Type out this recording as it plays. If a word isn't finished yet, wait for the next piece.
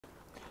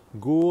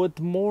Good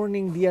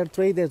morning, dear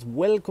traders.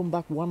 Welcome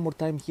back one more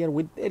time here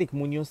with Eric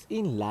Munoz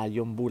in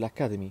Lion Bull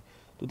Academy.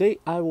 Today,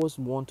 I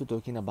want to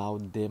talking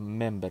about the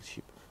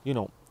membership.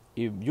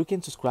 If you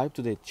can subscribe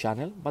to the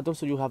channel, but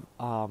also you have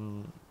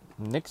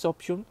next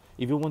option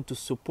if you want to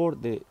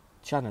support the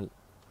channel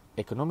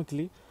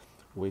economically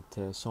with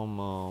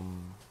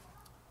some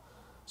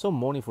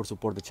money for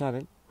support the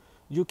channel.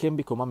 You can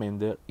become a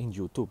member in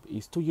YouTube.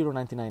 It's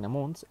 €2.99 a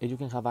month, and you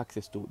can have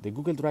access to the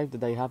Google Drive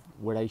that I have,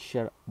 where I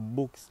share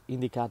books,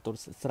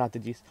 indicators,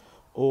 strategies,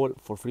 all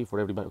for free for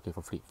everybody. Okay,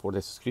 for free for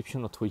the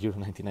subscription of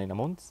 €2.99 a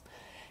month.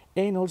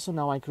 And also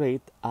now I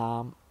create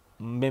a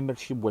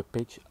membership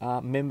webpage,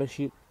 a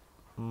membership,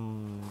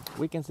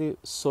 we can say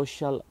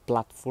social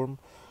platform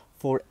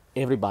for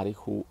everybody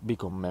who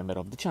become member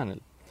of the channel.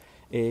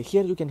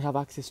 Here you can have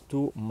access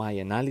to my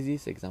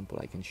analysis. Example,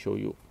 I can show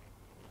you,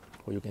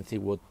 or you can see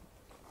what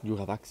you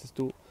have access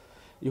to.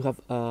 You have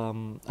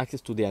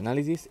access to the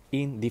analysis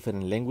in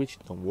different language.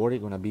 Don't worry,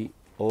 gonna be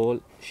all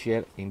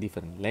shared in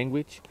different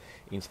language,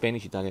 in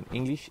Spanish, Italian,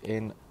 English,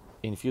 and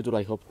in future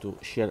I hope to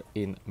share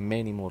in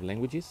many more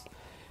languages.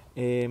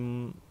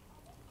 Then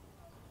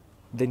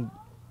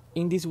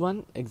in this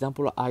one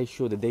example, I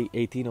show the day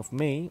 18th of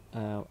May.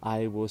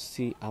 I will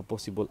see a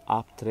possible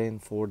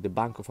uptrend for the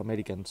Bank of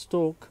American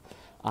stock.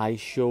 I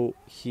show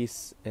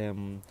his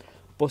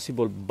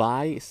possible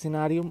buy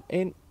scenario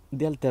and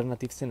the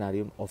alternative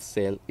scenario of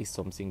sell if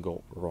something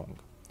go wrong.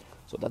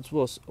 So that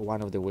was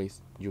one of the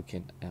ways you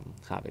can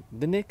have it.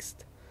 The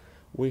next,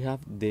 we have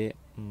the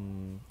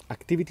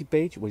activity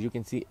page, where you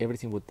can see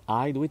everything what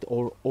I do it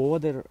or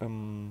other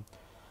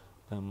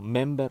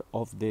member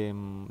of the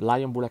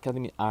Lion Bull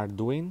Academy are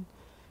doing.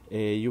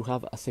 You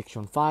have a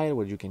section file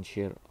where you can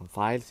share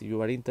files if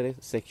you are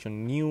interested.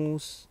 Section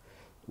news,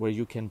 where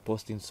you can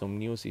post in some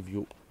news if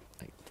you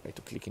try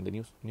to click in the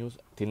news.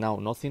 Till now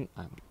nothing.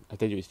 I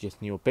tell you, it's just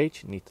new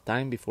page. Need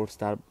time before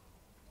start be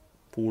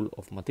full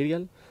of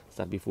material.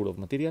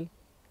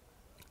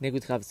 Next we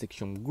have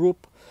section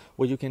group,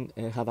 where you can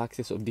have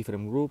access of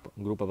different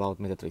group about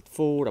MetaTrade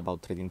 4,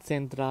 about Trading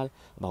Central,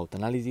 about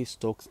analysis,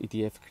 stocks,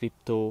 ETF,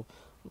 crypto,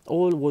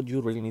 all what you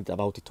really need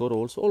about Etoro,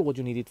 also all what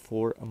you needed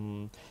for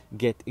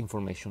get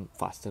information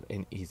faster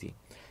and easy.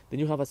 Then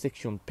you have a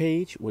section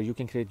page where you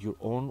can create your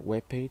own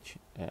web page,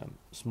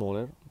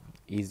 smaller,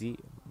 easy,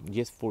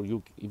 just for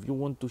you if you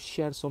want to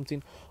share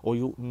something, or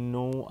you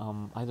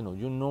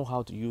know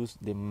how to use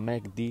the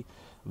MACD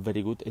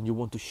very good and you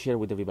want to share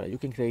with everybody. You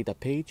can create a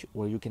page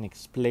where you can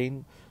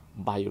explain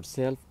by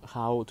yourself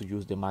how to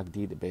use the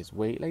MACD the best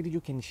way, like that you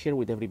can share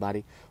with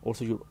everybody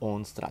also your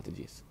own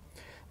strategies.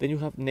 Then you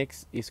have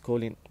next is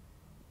calling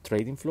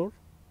trading floor.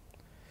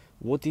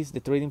 What is the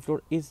trading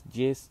floor? Is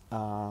just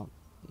a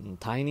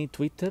tiny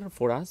Twitter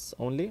for us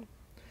only,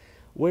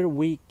 where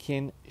we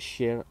can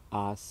share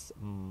as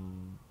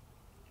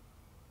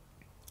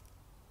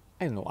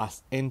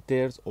as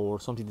enters or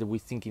something that we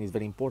thinking is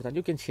very important.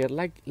 You can share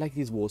like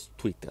this was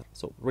Twitter.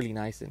 So really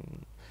nice,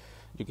 and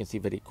you can see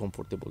very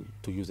comfortable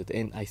to use it,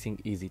 and I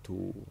think easy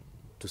to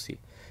see.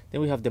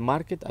 Then we have the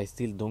market. I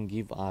still don't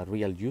give a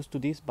real use to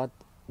this, but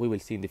we will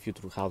see in the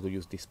future how to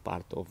use this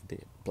part of the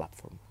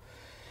platform.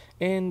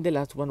 And the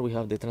last one, we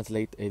have the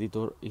translate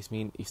editor. It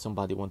means if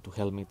somebody want to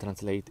help me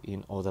translate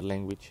in other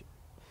language,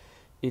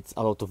 it's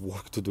a lot of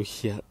work to do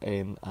here,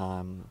 and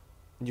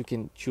you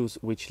can choose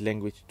which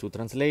language to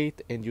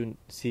translate, and you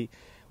see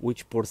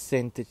which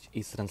percentage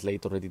is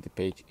translated already the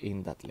page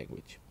in that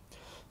language.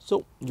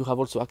 So you have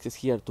also access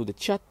here to the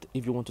chat.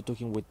 If you want to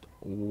talking with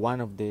one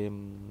of the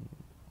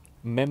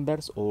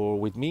members or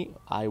with me,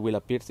 I will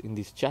appear in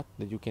this chat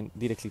that you can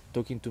directly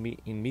talking to me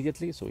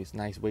immediately. So it's a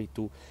nice way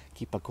to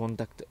keep a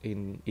contact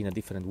in a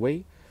different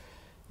way.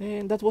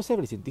 And that was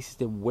everything. This is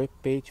the web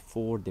page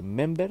for the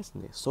members,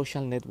 the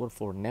social network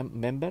for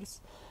members.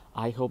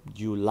 I hope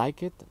you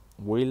like it.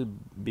 Will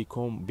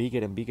become bigger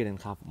and bigger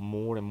and have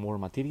more and more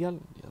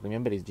material.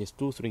 Remember, it's just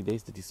 2-3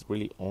 days that is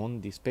really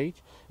on this page,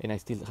 and I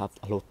still have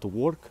a lot to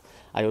work.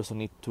 I also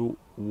need to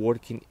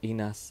working in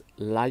a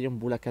Lion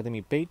Bull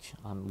Academy page.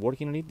 I'm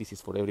working on it. This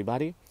is for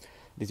everybody.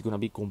 This is gonna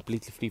be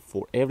completely free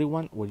for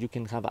everyone, where you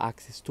can have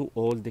access to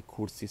all the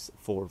courses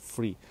for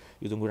free.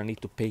 You don't gonna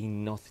need to pay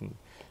nothing.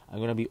 I'm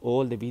gonna be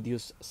all the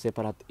videos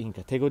separate in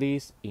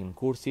categories, in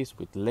courses,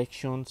 with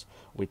lections,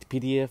 with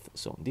PDF.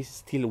 So this is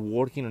still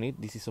working on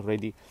it. This is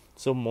already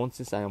some months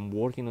since I am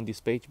working on this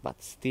page,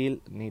 but still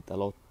need a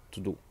lot to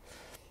do.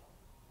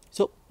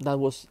 So that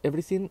was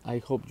everything. I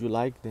hope you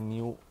like the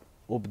new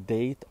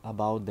update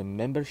about the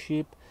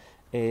membership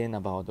and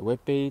about the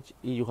webpage.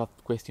 If you have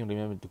questions,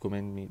 remember to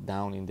comment me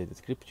down in the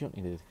description.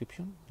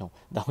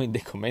 Down in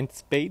the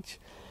comments page.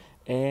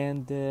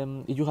 And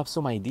if you have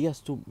some ideas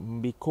to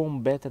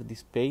become better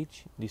this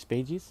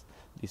pages,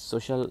 this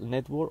social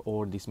network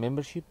or this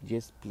membership,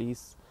 just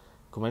please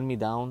comment me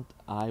down.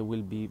 I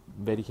will be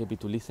very happy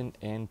to listen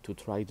and to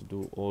try to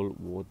do all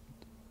what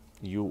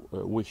you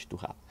wish to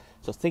have.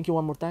 So thank you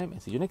one more time,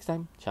 and see you next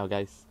time. Ciao,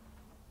 guys.